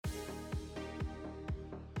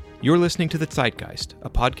You're listening to The Zeitgeist, a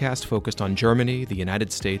podcast focused on Germany, the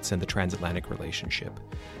United States, and the transatlantic relationship.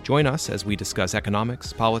 Join us as we discuss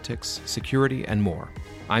economics, politics, security, and more.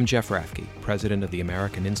 I'm Jeff Rathke, president of the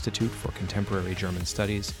American Institute for Contemporary German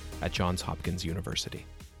Studies at Johns Hopkins University.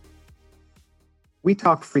 We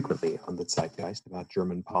talk frequently on The Zeitgeist about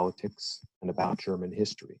German politics and about German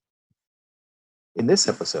history. In this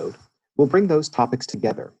episode, we'll bring those topics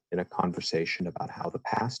together in a conversation about how the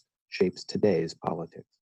past shapes today's politics.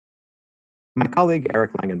 My colleague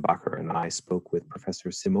Eric Langenbacher and I spoke with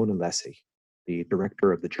Professor Simone Lessig, the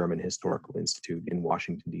director of the German Historical Institute in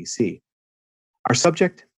Washington, D.C. Our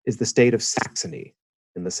subject is the state of Saxony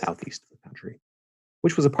in the southeast of the country,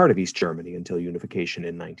 which was a part of East Germany until unification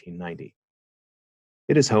in 1990.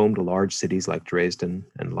 It is home to large cities like Dresden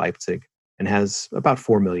and Leipzig and has about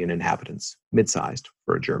 4 million inhabitants, mid-sized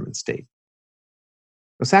for a German state.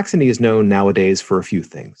 Now, Saxony is known nowadays for a few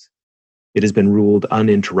things. It has been ruled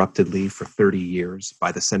uninterruptedly for 30 years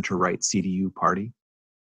by the center-right CDU party,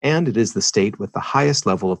 and it is the state with the highest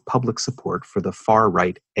level of public support for the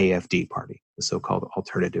far-right AfD party, the so-called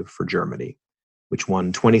Alternative for Germany, which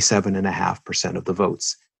won 27.5% of the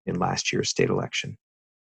votes in last year's state election.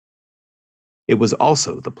 It was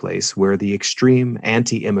also the place where the extreme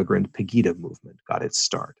anti-immigrant Pegida movement got its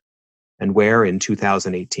start, and where in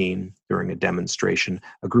 2018, during a demonstration,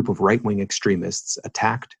 a group of right-wing extremists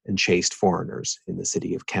attacked and chased foreigners in the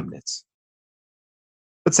city of Chemnitz.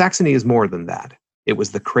 But Saxony is more than that. It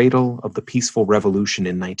was the cradle of the peaceful revolution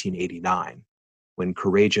in 1989, when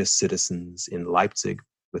courageous citizens in Leipzig,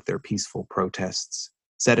 with their peaceful protests,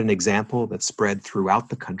 set an example that spread throughout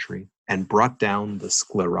the country and brought down the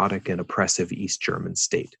sclerotic and oppressive East German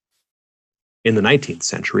state. In the 19th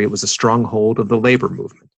century, it was a stronghold of the labor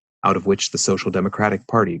movement, out of which the Social Democratic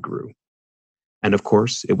Party grew. And of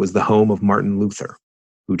course, it was the home of Martin Luther,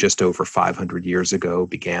 who just over 500 years ago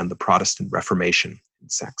began the Protestant Reformation in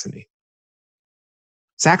Saxony.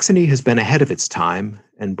 Saxony has been ahead of its time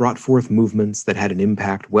and brought forth movements that had an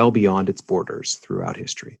impact well beyond its borders throughout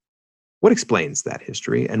history. What explains that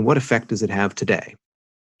history, and what effect does it have today?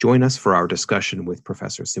 Join us for our discussion with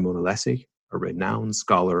Professor Simone Lessig, a renowned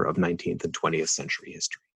scholar of 19th and 20th century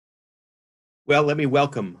history. Well, let me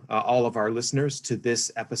welcome all of our listeners to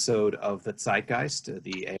this episode of The Zeitgeist,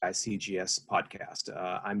 the AICGS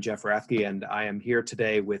podcast. I'm Jeff Rathke, and I am here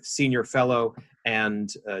today with Senior Fellow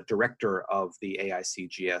and Director of the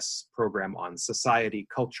AICGS Program on Society,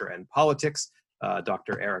 Culture, and Politics,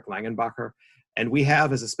 Dr. Eric Langenbacher. And we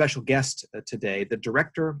have as a special guest today the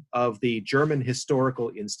Director of the German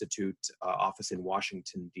Historical Institute office in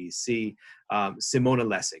Washington, D.C., Simone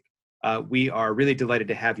Lessig. We are really delighted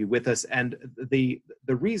to have you with us, and the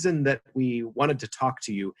reason that we wanted to talk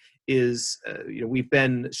to you is, we've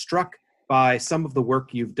been struck by some of the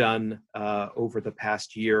work you've done over the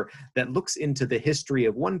past year that looks into the history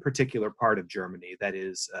of one particular part of Germany, that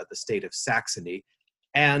is the state of Saxony,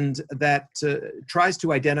 and that tries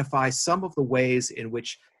to identify some of the ways in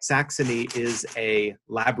which Saxony is a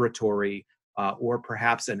laboratory or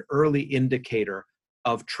perhaps an early indicator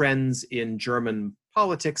of trends in German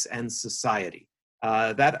politics and society.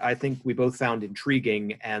 That I think we both found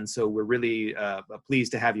intriguing, and so we're really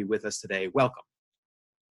pleased to have you with us today. Welcome.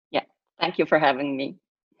 Yeah, thank you for having me.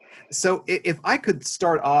 So if I could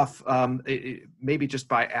start off maybe just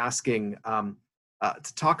by asking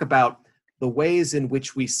to talk about the ways in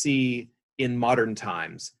which we see in modern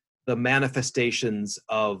times the manifestations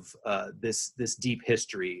of this deep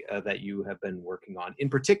history that you have been working on. In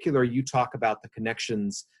particular, you talk about the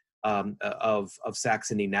connections of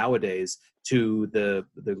Saxony nowadays to the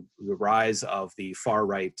rise of the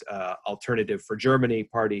far-right Alternative for Germany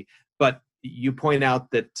party, but you point out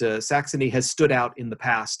that Saxony has stood out in the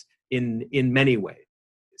past in many ways.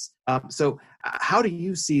 So how do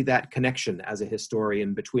you see that connection as a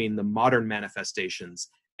historian between the modern manifestations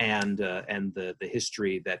and the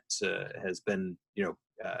history that has been,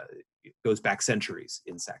 goes back centuries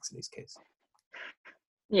in Saxony's case?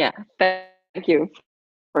 Yeah, thank you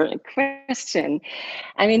for the question.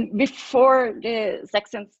 I mean, before the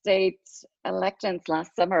Saxon state elections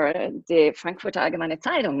last summer, the Frankfurter Allgemeine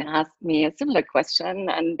Zeitung asked me a similar question,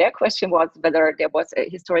 and their question was whether there was a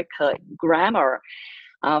historical grammar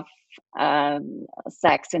of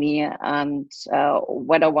Saxony and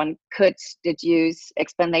whether one could deduce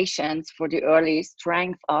explanations for the early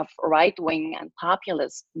strength of right-wing and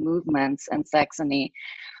populist movements in Saxony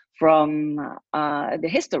from the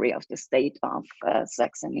history of the state of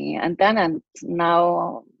Saxony. And then and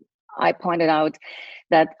now I pointed out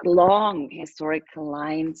that long historical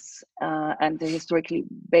lines and the historically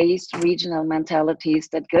based regional mentalities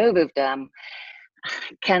that go with them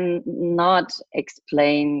cannot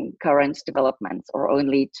explain current developments, or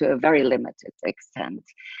only to a very limited extent.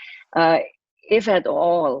 Uh, if at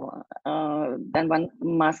all, then one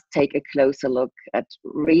must take a closer look at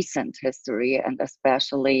recent history, and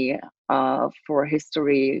especially for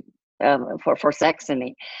history for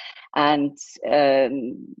Saxony. And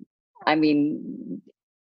I mean,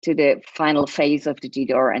 to the final phase of the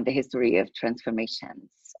GDR and the history of transformations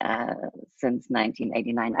since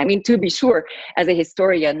 1989. I mean, to be sure, as a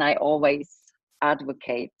historian, I always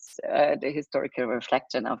advocate the historical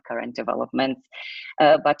reflection of current developments,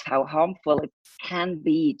 but how harmful it can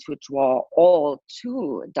be to draw all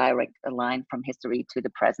too direct a line from history to the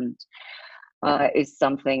present is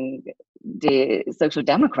something the Social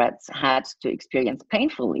Democrats had to experience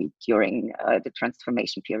painfully during the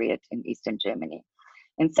transformation period in Eastern Germany.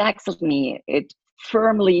 In Saxony, it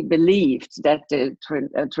firmly believed that the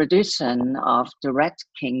tradition of the Red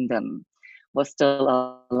Kingdom was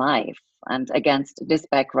still alive. And against this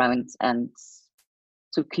background, and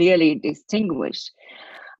to clearly distinguish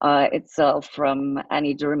itself from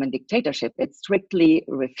any German dictatorship, it strictly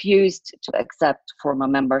refused to accept former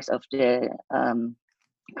members of the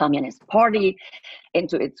Communist Party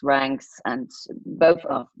into its ranks. And both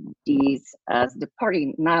of these, as the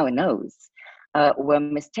party now knows, were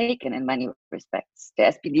mistaken in many respects. The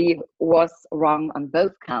SPD was wrong on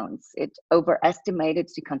both counts. It overestimated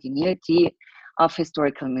the continuity of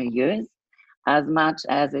historical milieus as much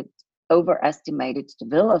as it overestimated the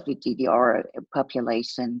will of the GDR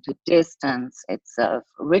population to distance itself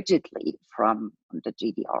rigidly from the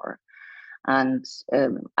GDR. And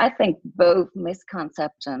I think both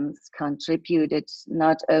misconceptions contributed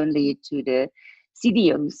not only to the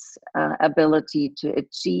CDU's ability to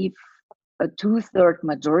achieve a two-thirds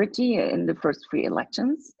majority in the first three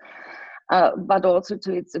elections, but also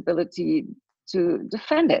to its ability to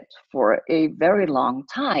defend it for a very long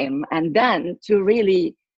time, and then to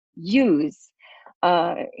really use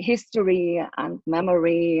history and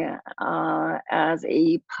memory as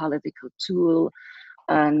a political tool,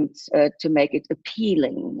 and to make it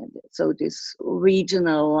appealing. So this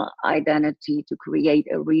regional identity, to create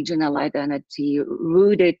a regional identity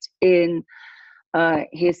rooted in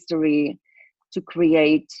history, to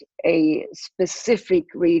create a specific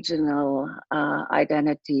regional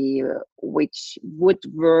identity which would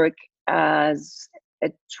work as a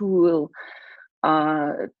tool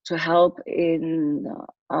to help in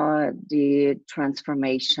the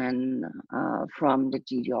transformation from the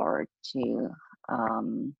GDR to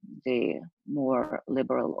the more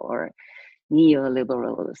liberal or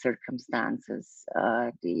neoliberal circumstances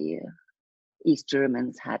the East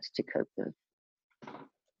Germans had to cope with.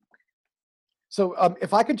 So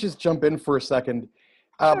if I could just jump in for a second,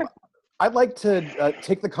 Sure. I'd like to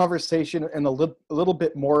take the conversation in a little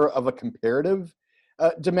bit more of a comparative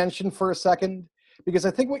dimension for a second, because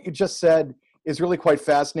I think what you just said is really quite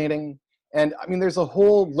fascinating. And I mean, there's a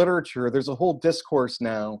whole literature, there's a whole discourse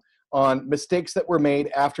now on mistakes that were made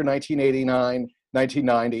after 1989,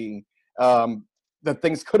 1990, that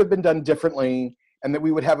things could have been done differently, and that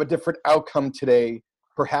we would have a different outcome today,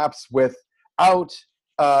 perhaps without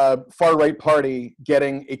far-right party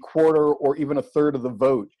getting a quarter or even a third of the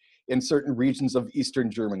vote in certain regions of Eastern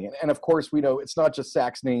Germany. And of course, we know it's not just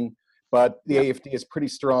Saxony, but the AfD is pretty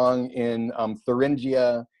strong in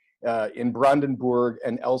Thuringia, in Brandenburg,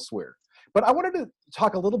 and elsewhere. But I wanted to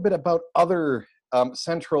talk a little bit about other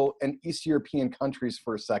Central and East European countries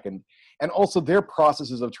for a second, and also their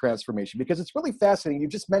processes of transformation, because it's really fascinating. You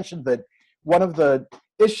just mentioned that one of the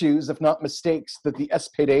issues, if not mistakes, that the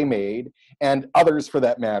SPD made, and others for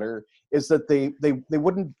that matter, is that they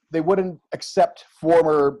wouldn't accept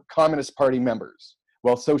former Communist Party members,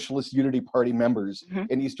 well, Socialist Unity Party members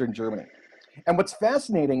in Eastern Germany. And what's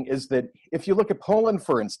fascinating is that if you look at Poland,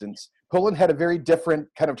 for instance, Poland had a very different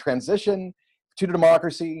kind of transition to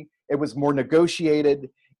democracy. It was more negotiated,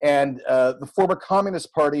 and the former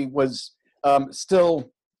Communist Party was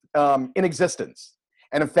still in existence.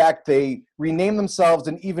 And in fact, they renamed themselves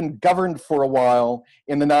and even governed for a while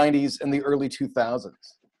in the 90s and the early 2000s.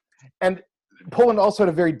 And Poland also had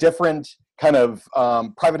a very different kind of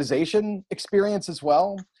privatization experience as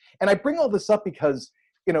well. And I bring all this up because,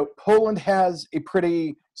 you know, Poland has a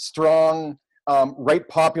pretty strong right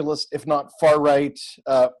populist, if not far-right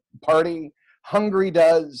party. Hungary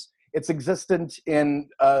does. It's existent in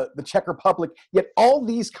the Czech Republic. Yet all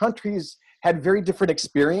these countries had very different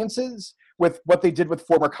experiences with what they did with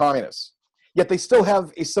former communists. Yet they still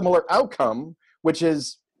have a similar outcome, which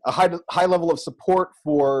is a high level of support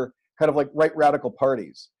for kind of like right radical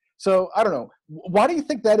parties. So I don't know. Why do you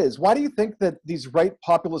think that is? Why do you think that these right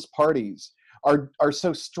populist parties are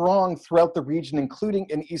so strong throughout the region, including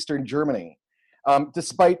in Eastern Germany,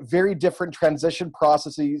 despite very different transition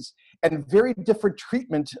processes and very different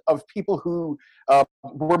treatment of people who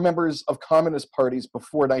were members of communist parties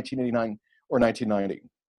before 1989 or 1990?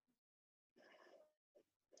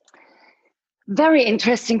 Very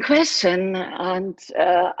interesting question, and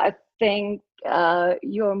I think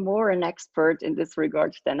you're more an expert in this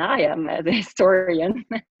regard than I am as a historian.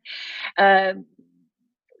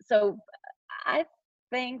 So I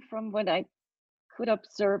think from what I could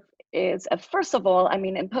observe is, first of all, I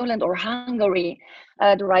mean, in Poland or Hungary,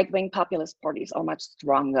 the right-wing populist parties are much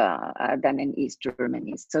stronger than in East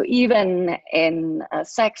Germany. So even in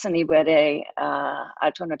Saxony, where the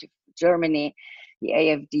Alternative Germany, the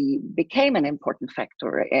AfD, became an important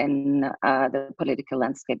factor in the political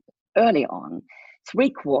landscape early on,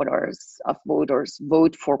 3/4 of voters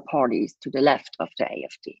vote for parties to the left of the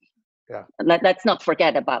AfD. Yeah. Let's not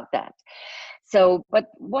forget about that. So,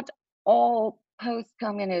 but what all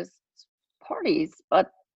post-communist parties,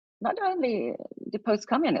 but not only the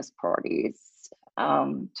post-communist parties,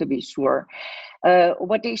 to be sure,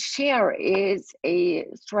 what they share is a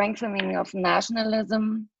strengthening of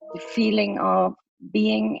nationalism, the feeling of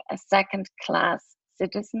being a second-class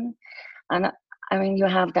citizen. And I mean, you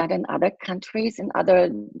have that in other countries, in other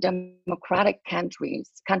democratic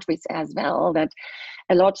countries as well, that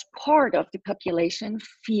a large part of the population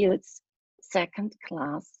feels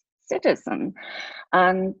second-class citizen.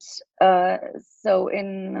 And so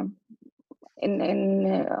in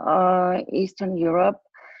Eastern Europe,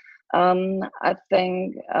 I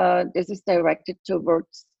think this is directed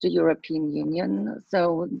towards the European Union.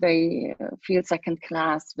 So they feel second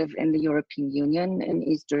class within the European Union. In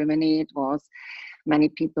East Germany, it was many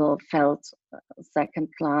people felt second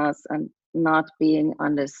class and not being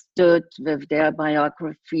understood with their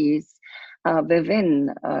biographies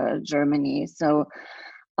within Germany. So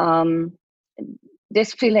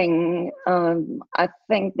this feeling, I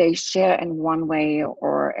think they share in one way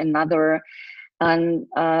or another. And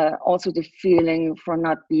also the feeling for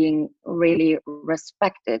not being really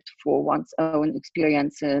respected for one's own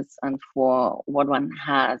experiences and for what one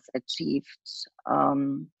has achieved,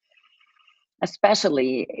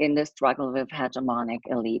 especially in the struggle with hegemonic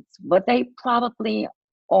elites. But they probably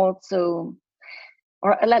also,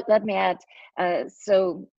 or let me add,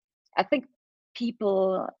 so I think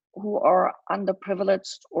people who are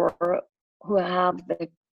underprivileged or who have the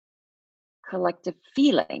collective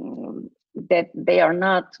feeling that they are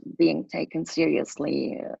not being taken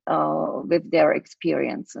seriously with their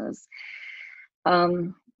experiences.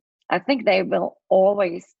 I think they will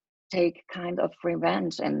always take kind of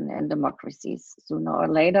revenge in democracies sooner or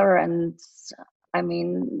later. And I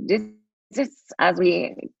mean, this is, as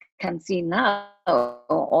we can see now,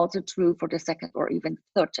 also true for the second or even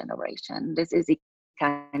third generation. This is a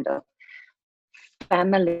kind of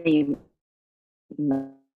family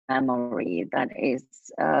memory that is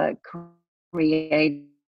created,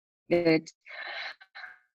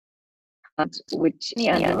 which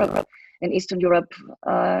in Eastern Europe,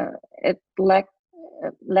 it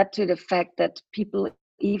led to the fact that people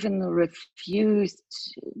even refused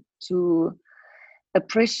to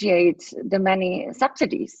appreciate the many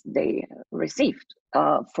subsidies they received,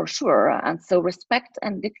 for sure. And so respect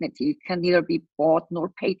and dignity can neither be bought nor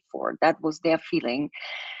paid for. That was their feeling.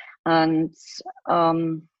 And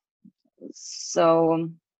so,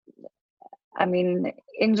 I mean,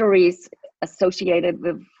 injuries associated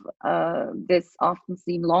with this often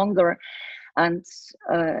seem longer and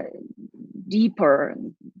deeper,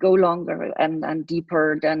 go longer and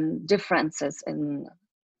deeper than differences in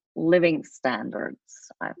living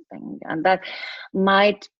standards, I think. And that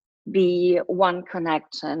might be one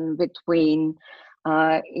connection between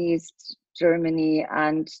East Germany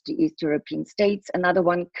and the East European states. Another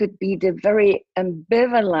one could be the very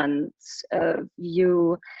ambivalent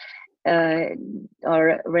view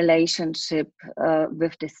or relationship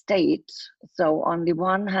with the state. So on the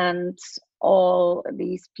one hand, all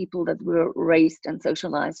these people that were raised and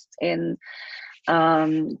socialized in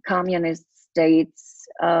communist states,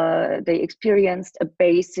 they experienced a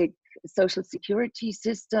basic social security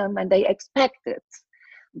system, and they expected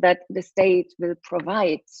that the state will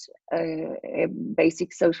provide a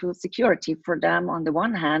basic social security for them on the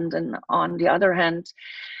one hand, and on the other hand,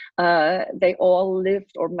 they all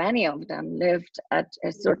lived, or many of them lived, at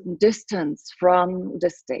a certain distance from the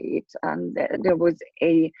state, and there was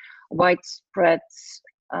a widespread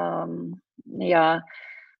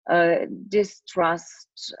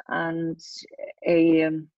distrust and a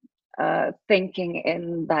thinking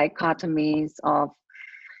in dichotomies of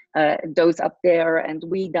those up there and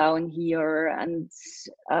we down here. And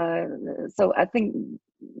so I think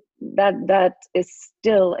that is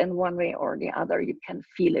still, in one way or the other, you can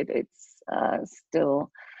feel it. It's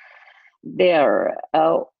still there.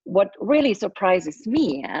 What really surprises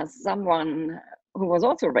me as someone who was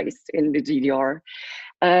also raised in the GDR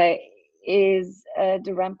is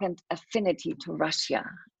the rampant affinity to Russia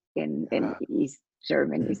in East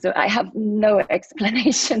Germany. So I have no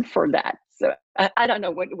explanation for that. So I don't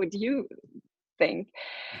know, what would you think?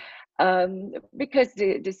 Because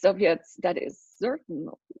the Soviets, that is certain,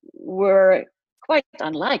 were quite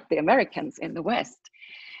unlike the Americans in the West.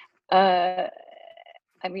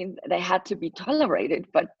 I mean, they had to be tolerated,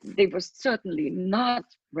 but they were certainly not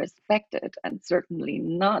respected and certainly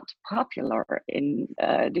not popular in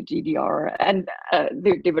the GDR. And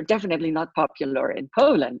they were definitely not popular in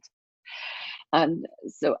Poland. And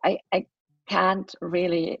so I can't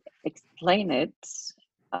really explain it,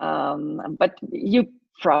 but you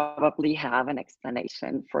probably have an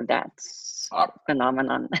explanation for that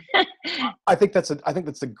phenomenon. I think that's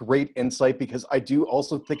a great insight, because I do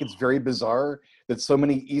also think it's very bizarre that so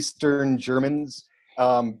many Eastern Germans,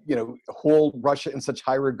 hold Russia in such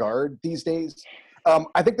high regard these days.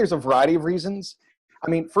 I think there's a variety of reasons. I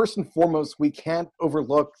mean, first and foremost, we can't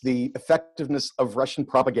overlook the effectiveness of Russian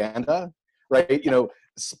propaganda, right?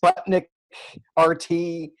 Sputnik, RT.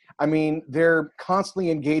 I mean, they're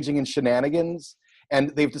constantly engaging in shenanigans, and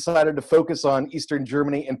they've decided to focus on Eastern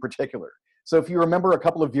Germany in particular. So if you remember, a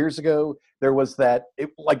couple of years ago, there was that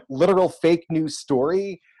literal fake news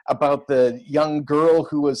story about the young girl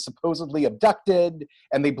who was supposedly abducted,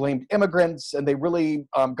 and they blamed immigrants, and they really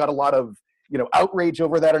got a lot of outrage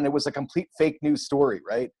over that, and it was a complete fake news story,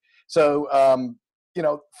 right? So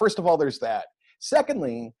first of all, there's that.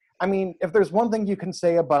 Secondly, I mean, if there's one thing you can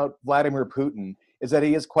say about Vladimir Putin, is that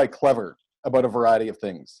he is quite clever about a variety of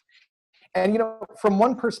things. And, from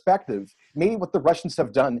one perspective, maybe what the Russians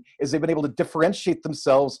have done is they've been able to differentiate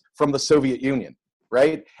themselves from the Soviet Union,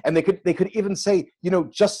 right? And they could even say,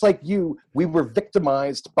 just like you, we were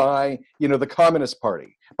victimized by, the Communist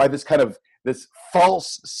Party, by this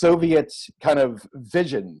false Soviet kind of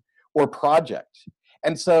vision or project.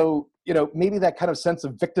 And so, maybe that kind of sense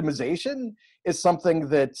of victimization is something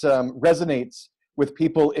that resonates with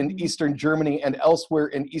people in Eastern Germany and elsewhere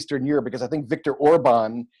in Eastern Europe, because I think Viktor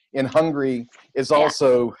Orban in Hungary is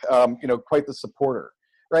also, quite the supporter,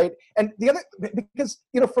 right? And the other, because,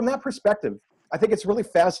 from that perspective, I think it's really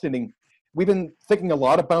fascinating. We've been thinking a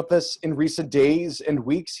lot about this in recent days and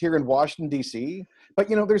weeks here in Washington, D.C., but,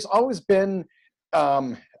 there's always been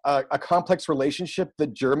a complex relationship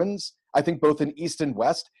that Germans, I think both in East and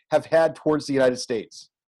West, have had towards the United States,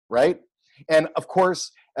 right? And of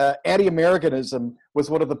course, anti-Americanism was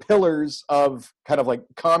one of the pillars of kind of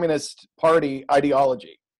Communist Party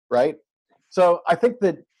ideology, right? So I think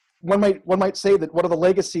that one might say that one of the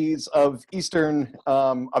legacies of East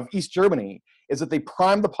Germany is that they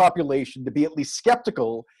primed the population to be at least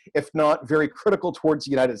skeptical, if not very critical, towards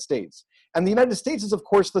the United States. And the United States is, of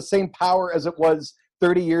course, the same power as it was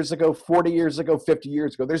 30 years ago, 40 years ago, 50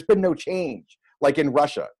 years ago. There's been no change, like in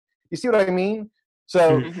Russia. You see what I mean?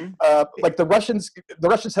 So, the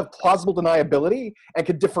Russians have plausible deniability and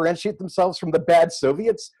can differentiate themselves from the bad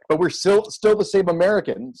Soviets, but we're still the same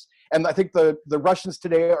Americans. And I think the Russians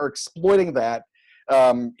today are exploiting that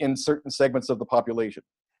in certain segments of the population.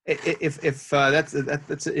 If that's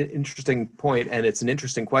an interesting point, and it's an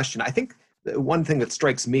interesting question. I think one thing that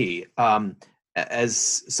strikes me,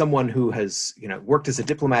 as someone who has worked as a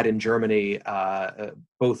diplomat in Germany,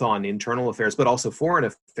 both on internal affairs but also foreign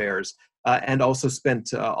affairs, and also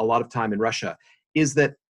spent a lot of time in Russia, is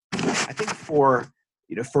that I think for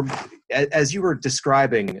as you were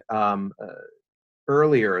describing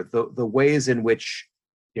earlier, the ways in which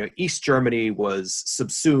East Germany was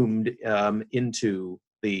subsumed into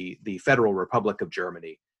the Federal Republic of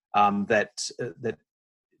Germany, that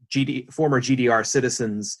former GDR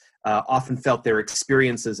citizens often felt their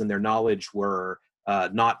experiences and their knowledge were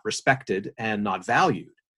not respected and not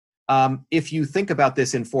valued. If you think about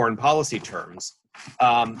this in foreign policy terms,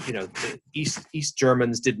 the East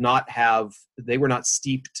Germans they were not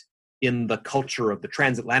steeped in the culture of the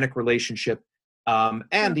transatlantic relationship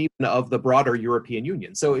and even of the broader European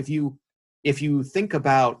Union. So if you think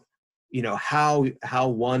about how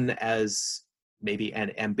one, as maybe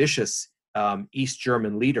an ambitious East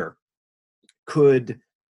German leader, could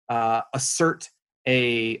assert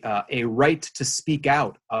a right to speak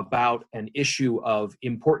out about an issue of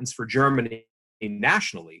importance for Germany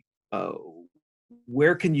nationally,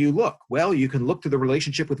 where can you look? Well, you can look to the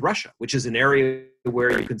relationship with Russia, which is an area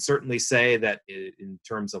where you can certainly say that in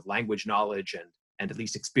terms of language knowledge at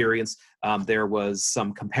least experience, there was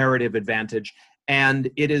some comparative advantage. And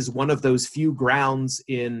it is one of those few grounds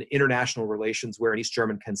in international relations where an East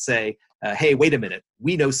German can say, hey, wait a minute,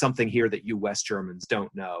 we know something here that you West Germans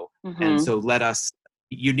don't know. Mm-hmm. And so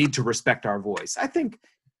you need to respect our voice. I think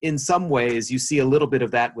in some ways you see a little bit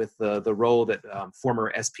of that with the role that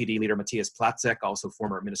former SPD leader Matthias Platzek, also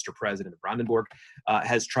former minister president of Brandenburg,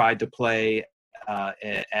 has tried to play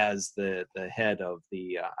as the head of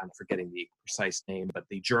the, I'm forgetting the precise name, but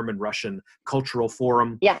the German-Russian Cultural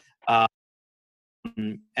Forum. Yeah.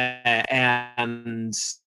 And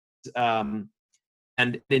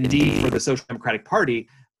indeed for the Social Democratic Party,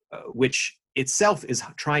 which itself is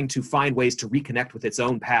trying to find ways to reconnect with its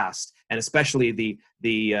own past, and especially the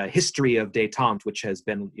history of détente, which has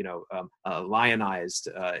been lionized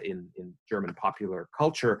in German popular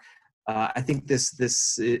culture. I think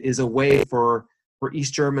this is a way for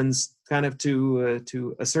East Germans kind of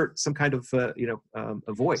to assert some kind of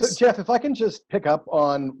a voice. So Jeff, if I can just pick up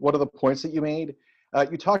on one of the points that you made,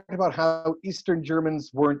 you talked about how Eastern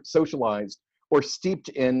Germans weren't socialized or steeped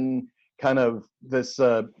in kind of this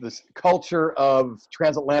culture of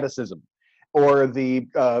transatlanticism, or the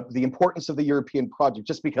importance of the European project,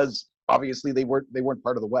 just because obviously they weren't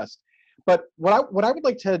part of the West. But what I would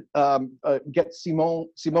like to get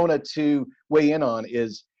Simona to weigh in on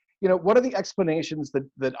is, what are the explanations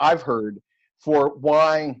that I've heard for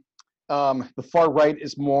why the far right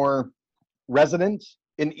is more resonant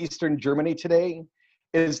in Eastern Germany today,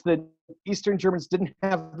 is that Eastern Germans didn't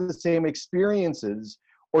have the same experiences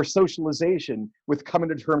or socialization with coming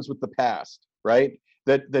to terms with the past, right?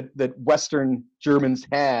 That Western Germans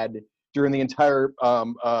had during the entire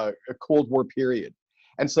Cold War period.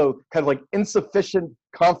 And so kind of like insufficient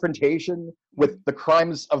confrontation with the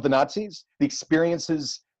crimes of the Nazis, the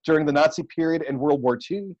experiences during the Nazi period and World War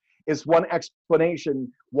II, is one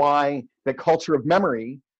explanation why the culture of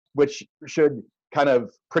memory, which should kind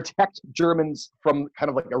of protect Germans from kind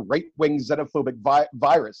of like a right-wing xenophobic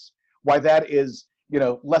virus, why that is,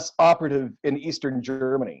 less operative in Eastern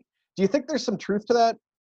Germany. Do you think there's some truth to that?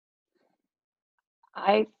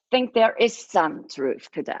 I think there is some truth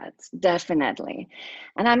to that, definitely.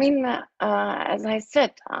 And I mean, as I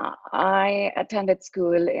said, I attended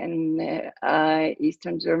school in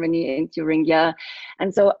Eastern Germany, in Thuringia.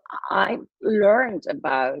 And so I learned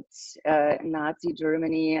about Nazi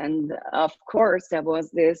Germany. And of course, there was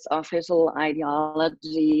this official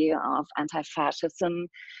ideology of anti-fascism.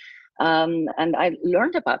 And I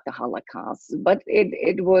learned about the Holocaust, but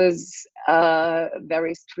it was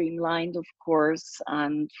very streamlined, of course.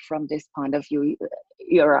 And from this point of view,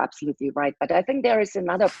 you're absolutely right. But I think there is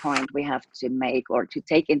another point we have to make or to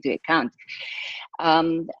take into account.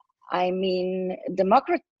 I mean,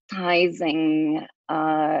 democratizing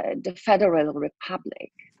the Federal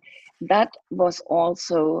Republic, that was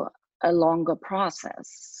also a longer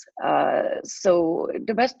process. So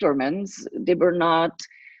the West Germans, they were not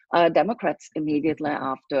Democrats immediately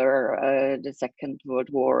after the Second World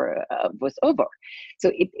War was over.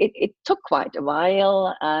 So it took quite a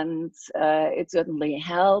while, and it certainly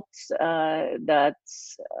helped that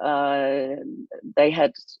they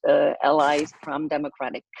had allies from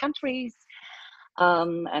democratic countries,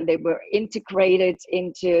 and they were integrated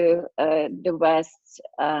into the West.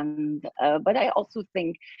 And but I also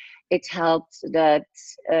think it helped that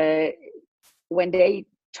when they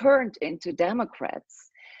turned into Democrats,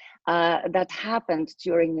 that happened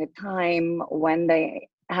during a time when they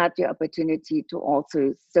had the opportunity to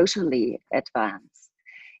also socially advance.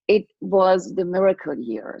 It was the miracle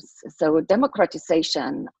years. So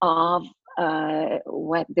democratization of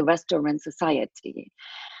the West German society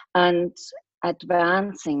and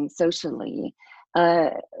advancing socially,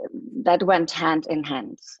 that went hand in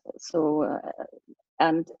hand. So,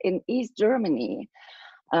 and in East Germany,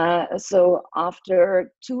 so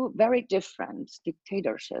after two very different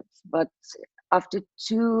dictatorships, but after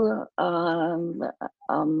two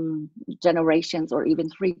generations or even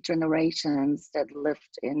three generations that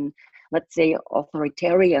lived in, let's say,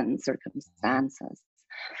 authoritarian circumstances,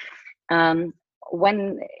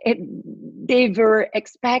 when they were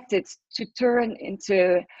expected to turn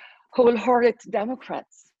into wholehearted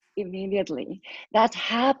Democrats immediately, that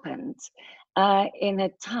happened in a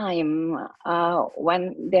time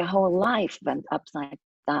when their whole life went upside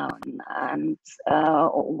down, and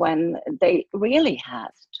when they really had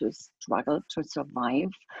to struggle to survive.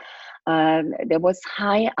 There was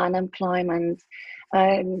high unemployment.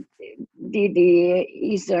 The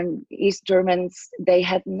East Germans, they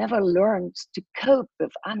had never learned to cope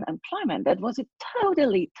with unemployment. That was a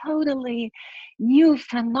totally new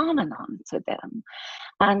phenomenon to them.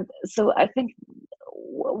 And so I think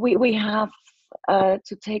we have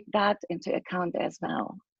to take that into account as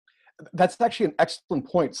well. That's actually an excellent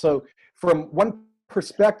point. So from one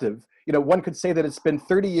perspective, one could say that it's been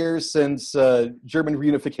 30 years since German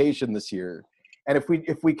reunification this year. And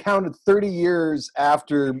if we counted 30 years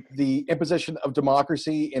after the imposition of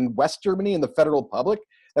democracy in West Germany in the Federal Republic,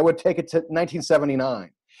 that would take it to 1979.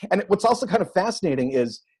 And what's also kind of fascinating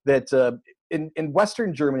is that in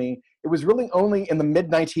Western Germany, it was really only in the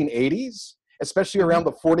mid-1980s, especially around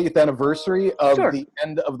the 40th anniversary of the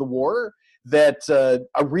end of the war, that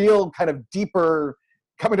a real kind of deeper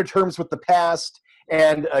coming to terms with the past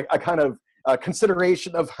and a kind of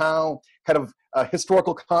consideration of how kind of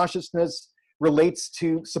historical consciousness relates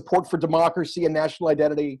to support for democracy and national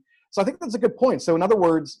identity. So I think that's a good point. So in other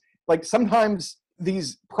words, like sometimes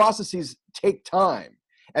these processes take time,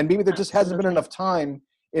 and maybe there just hasn't been enough time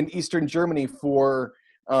in Eastern Germany for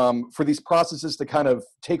these processes to kind of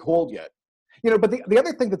take hold yet. But the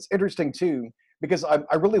other thing that's interesting too, because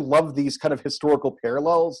I really love these kind of historical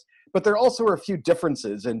parallels, but there also are a few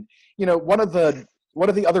differences. And one of the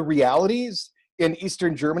other realities in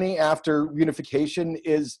Eastern Germany after reunification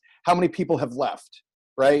is how many people have left,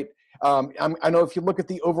 right? I know if you look at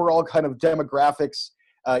the overall kind of demographics,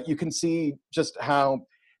 you can see just how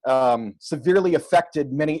severely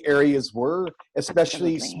affected many areas were,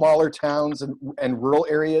 especially smaller towns and rural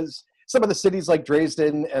areas. Some of the cities like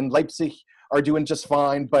Dresden and Leipzig are doing just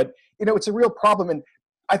fine, but it's a real problem. And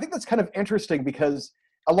I think that's kind of interesting because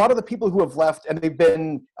a lot of the people who have left, and they've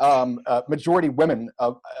been majority women,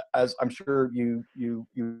 as I'm sure you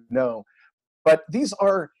know, but these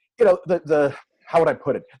are the how would I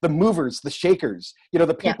put it? The movers, the shakers,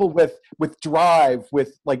 the people with drive,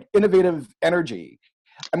 with like innovative energy.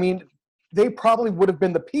 I mean, they probably would have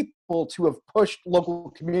been the people to have pushed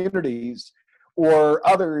local communities or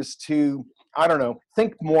others to, I don't know,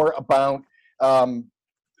 think more about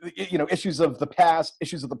issues of the past,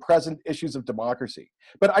 issues of the present, issues of democracy.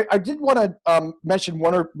 But I did want to mention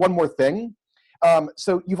one more thing.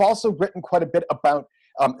 So you've also written quite a bit about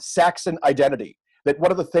Saxon identity. That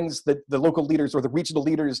one of the things that the local leaders or the regional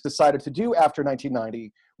leaders decided to do after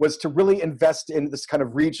 1990 was to really invest in this kind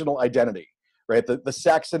of regional identity, right? The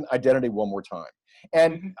Saxon identity one more time.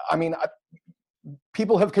 And I mean,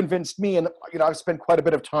 people have convinced me, and I've spent quite a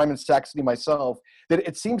bit of time in Saxony myself, that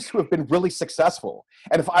it seems to have been really successful.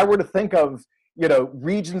 And if I were to think of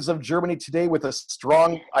regions of Germany today with a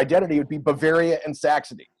strong identity, it would be Bavaria and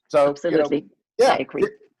Saxony. So absolutely, I agree.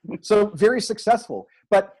 So very successful.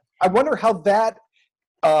 But I wonder how that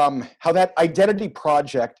identity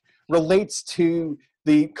project relates to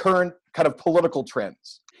the current kind of political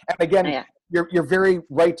trends. And again, you're very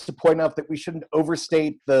right to point out that we shouldn't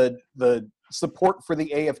overstate the support for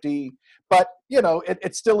the AfD, but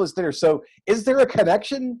it still is there. So is there a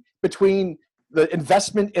connection between the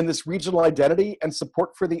investment in this regional identity and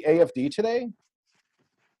support for the AfD today?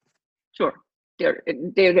 Sure.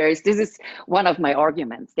 There is. This is one of my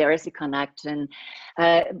arguments. There is a connection,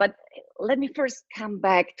 but let me first come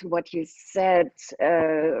back to what you said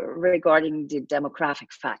regarding the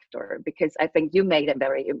demographic factor, because I think you made a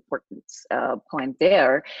very important point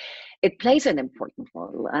there. It plays an important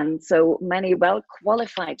role, and so many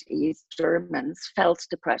well-qualified East Germans felt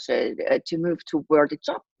the pressure to move to where the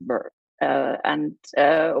jobs were and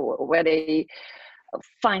where they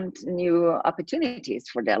find new opportunities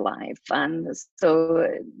for their life. And so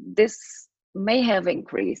this may have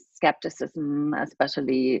increased skepticism,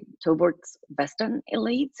 especially towards Western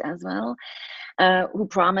elites as well, who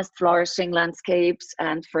promised flourishing landscapes.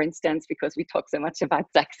 And for instance, because we talk so much about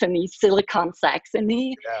Saxony, Silicon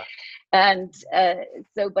Saxony. Yeah. And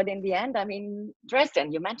but in the end, I mean,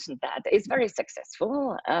 Dresden, you mentioned that, is very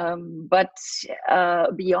successful. But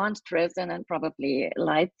beyond Dresden and probably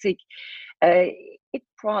Leipzig, it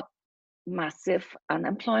brought massive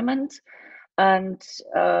unemployment and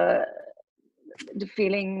the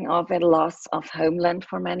feeling of a loss of homeland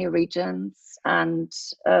for many regions. And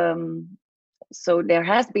so there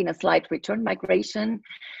has been a slight return migration,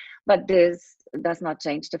 but this does not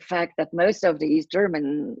change the fact that most of the East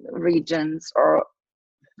German regions are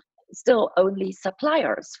still only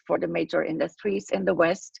suppliers for the major industries in the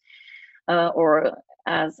West, or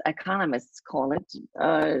as economists call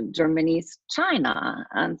it, Germany's China.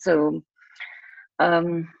 And so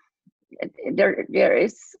there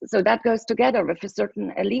is, so that goes together with a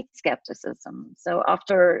certain elite skepticism. So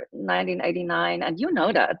after 1989, and you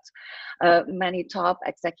know that, many top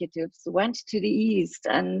executives went to the East,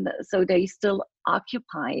 and so they still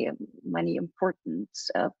occupy many important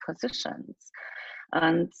positions.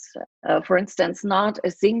 And for instance, not a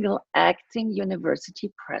single acting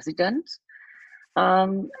university president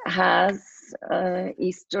has an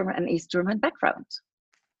East German background.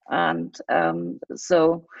 And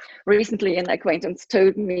so recently an acquaintance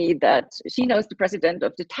told me that she knows the president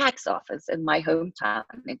of the tax office in my hometown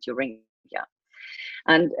in Thuringia.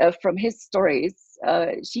 And from his stories,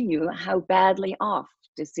 she knew how badly off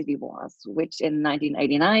the city was, which in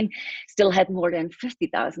 1989 still had more than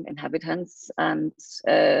 50,000 inhabitants and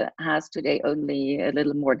has today only a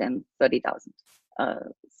little more than 30,000.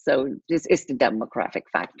 So this is the demographic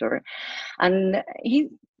factor. And he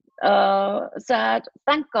said,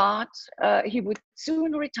 thank God he would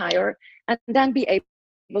soon retire and then be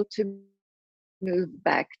able to move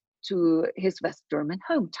back to his West German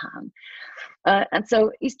hometown. And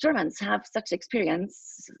so East Germans have such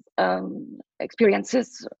experiences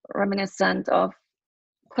reminiscent of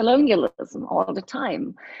colonialism all the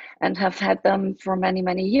time and have had them for many,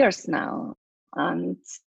 many years now. And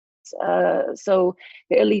so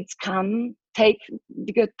the elites come, take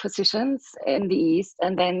the good positions in the East,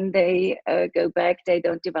 and then they go back. They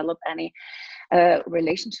don't develop any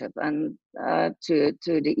relationship and to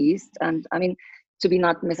the East. And I mean, to be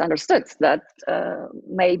not misunderstood, that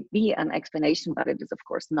may be an explanation, but it is of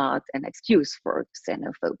course not an excuse for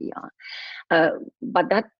xenophobia. But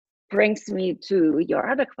that brings me to your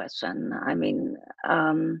other question. I mean,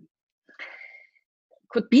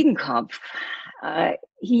 Kurt Biedenkopf,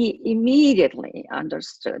 he immediately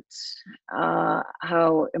understood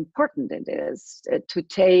how important it is to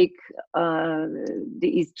take the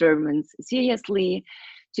East Germans seriously,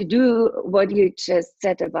 to do what you just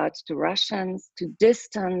said about the Russians, to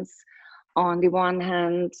distance on the one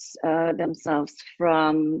hand themselves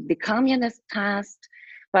from the communist past,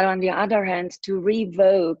 but on the other hand to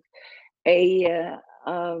revoke a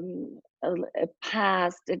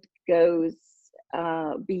past that goes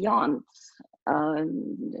beyond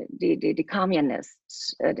the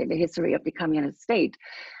communists, the history of the communist state,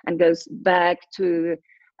 and goes back to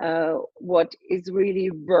what is really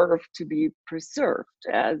worth to be preserved,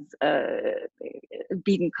 as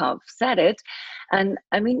Biedenkopf said it. And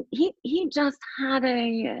I mean, he just had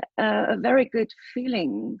a very good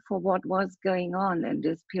feeling for what was going on in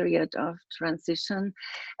this period of transition.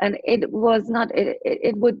 And it was not,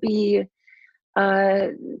 it would be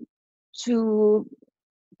too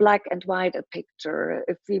black and white a picture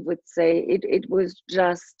if we would say it was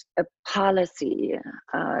just a policy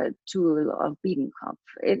tool of Biedenkopf.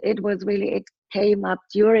 It was really, it came up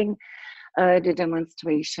during the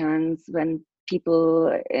demonstrations when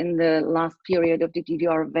people in the last period of the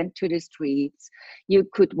DDR went to the streets. You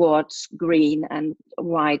could watch green and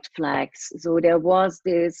white flags. So there was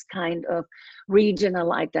this kind of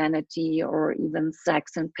regional identity or even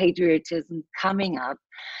Saxon patriotism coming up.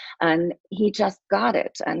 And he just got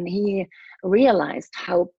it. And he realized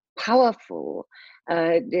how powerful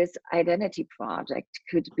this identity project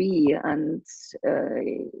could be. And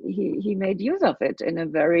he made use of it in a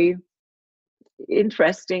very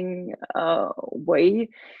interesting way.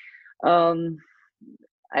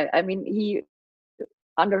 I mean, he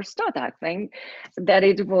understood, I think, that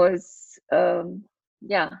it was,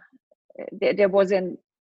 there was an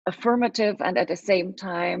affirmative and at the same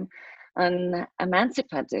time an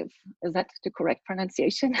emancipative, is that the correct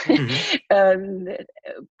pronunciation? Mm-hmm.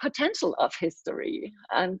 Potential of history.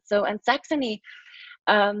 And so, and Saxony,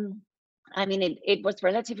 I mean, it was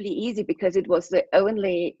relatively easy because it was the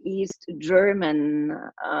only East German,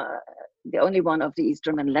 the only one of the East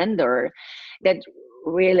German Länder that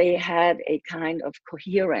really had a kind of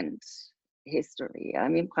coherent history. I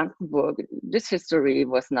mean, Brandenburg, this history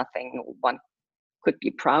was nothing one could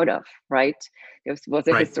be proud of, right? There was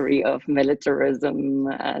a history of militarism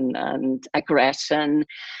and aggression,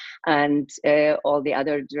 and all the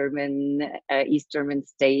other East German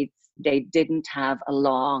states, they didn't have a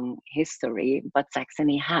long history, but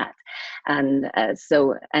Saxony had. And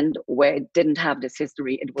and where it didn't have this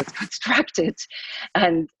history, it was constructed.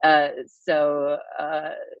 And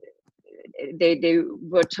they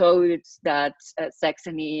were told that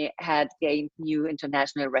Saxony had gained new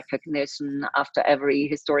international recognition after every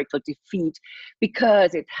historical defeat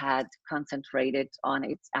because it had concentrated on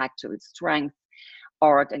its actual strength: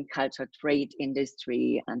 art and culture, trade,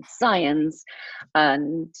 industry, and science.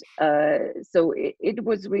 And so it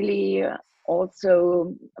was really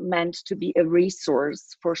also meant to be a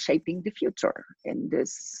resource for shaping the future in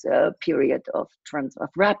this period of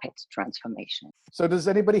rapid transformation. So does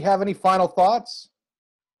anybody have any final thoughts?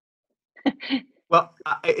 Well,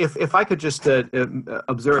 if I could just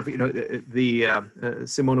observe,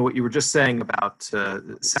 Simona, what you were just saying about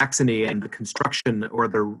Saxony and the construction or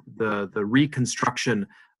the reconstruction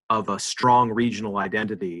of a strong regional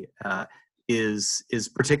identity is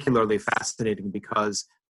particularly fascinating because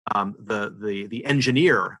the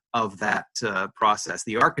engineer of that process,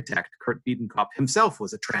 the architect Kurt Biedenkopf himself,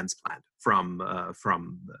 was a transplant from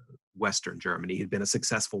Western Germany. He'd been a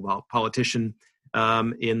successful politician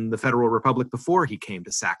in the Federal Republic before he came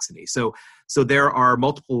to Saxony. So there are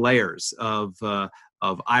multiple layers of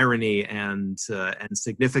irony and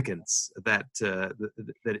significance that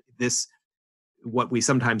this, what we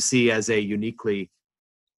sometimes see as a uniquely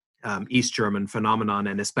East German phenomenon,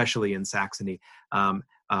 and especially in Saxony,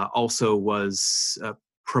 also was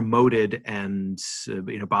promoted and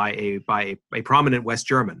by a prominent West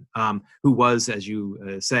German who was, as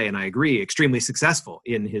you say, and I agree, extremely successful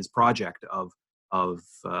in his project of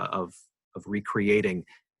recreating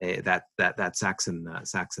that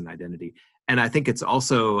Saxon identity. And I think it's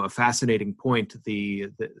also a fascinating point, the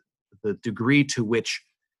degree to which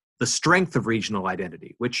the strength of regional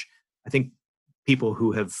identity, which I think people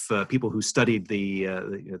who studied the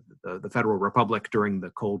Federal Republic during the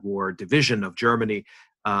Cold War division of Germany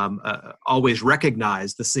always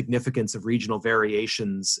recognized the significance of regional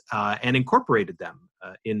variations and incorporated them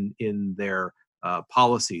in their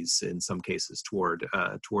policies in some cases toward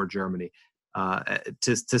Germany.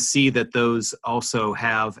 To see that those also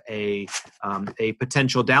have a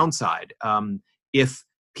potential downside if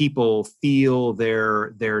people feel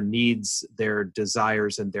their needs, their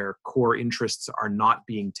desires, and their core interests are not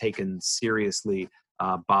being taken seriously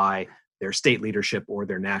by their state leadership or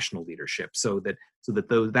their national leadership, so that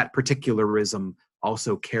that particularism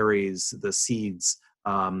also carries the seeds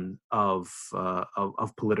of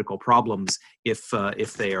political problems if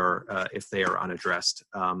they are unaddressed.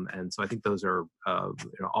 And so I think those are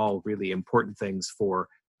all really important things for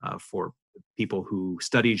people who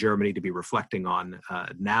study Germany to be reflecting on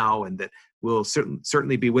now, and that will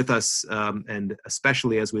certainly be with us, and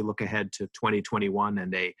especially as we look ahead to 2021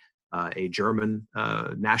 and a German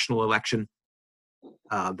national election.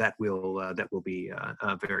 That will be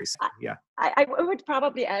very soon. Yeah, I would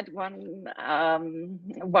probably add one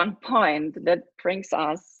point that brings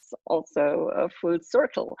us also full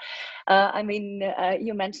circle. I mean,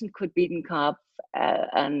 you mentioned Kurt Biedenkopf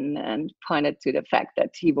and pointed to the fact that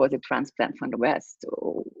he was a transplant from the West,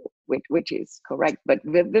 which is correct, but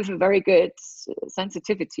with a very good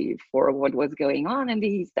sensitivity for what was going on in the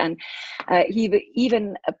East. And he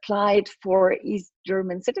even applied for East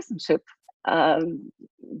German citizenship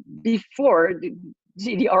before the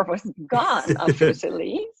GDR was gone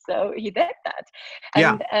officially. So he did that.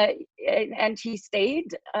 And, and he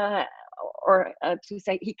stayed, to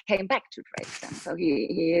say he came back to Dresden. So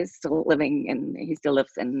he is still living he still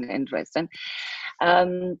lives in Dresden.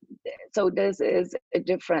 So this is a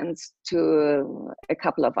difference to a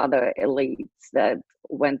couple of other elites that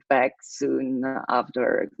went back soon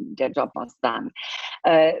after their job was done.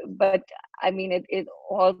 But I mean, it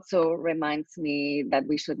also reminds me that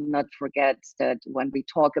we should not forget that when we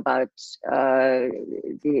talk about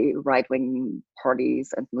the right-wing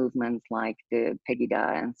parties and movements like the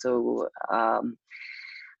Pegida, and so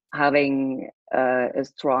having a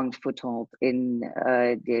strong foothold in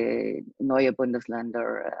the Neue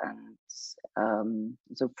Bundesländer and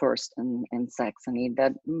so first in Saxony,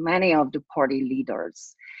 that many of the party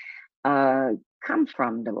leaders come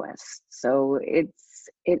from the West. So it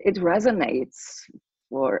resonates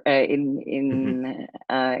in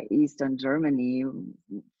Eastern Germany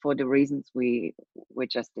for the reasons we were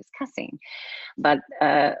just discussing. But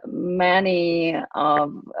many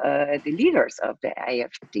of the leaders of the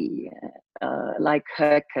AfD, like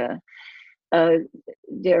Höcke,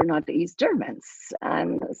 they're not East Germans.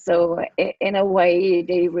 And so in a way,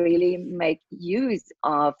 they really make use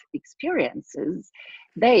of experiences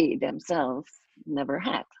they themselves never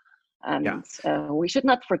had. And we should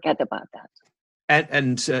not forget about that.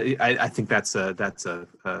 And I think that's a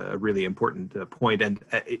really important point, and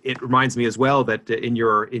it reminds me as well that in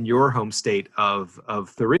your home state of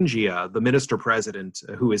Thuringia, the minister president,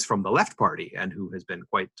 who is from the Left Party and who has been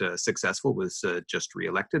quite successful, was just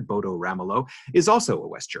reelected. Bodo Ramelow is also a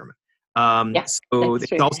West German. So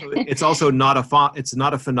it's also not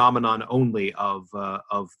a phenomenon only of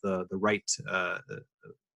the right side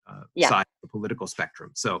of the political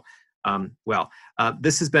spectrum. So.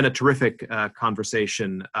 This has been a terrific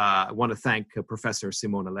conversation. I want to thank Professor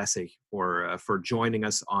Simone Lessig for joining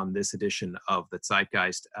us on this edition of the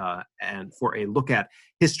Zeitgeist and for a look at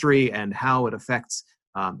history and how it affects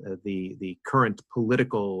the current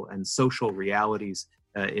political and social realities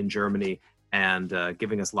in Germany, and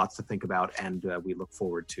giving us lots to think about. And we look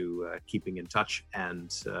forward to keeping in touch,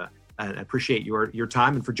 and appreciate your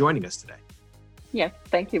time and for joining us today. Yes,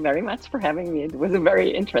 thank you very much for having me. It was a very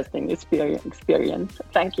interesting experience.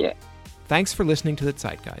 Thank you. Thanks for listening to The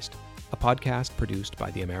Zeitgeist, a podcast produced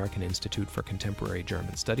by the American Institute for Contemporary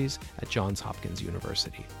German Studies at Johns Hopkins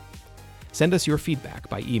University. Send us your feedback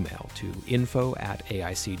by email to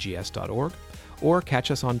info@aicgs.org or catch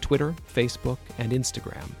us on Twitter, Facebook, and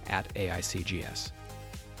Instagram @AICGS.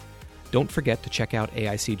 Don't forget to check out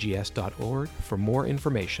aicgs.org for more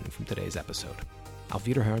information from today's episode. Auf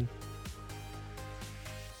Wiederhören.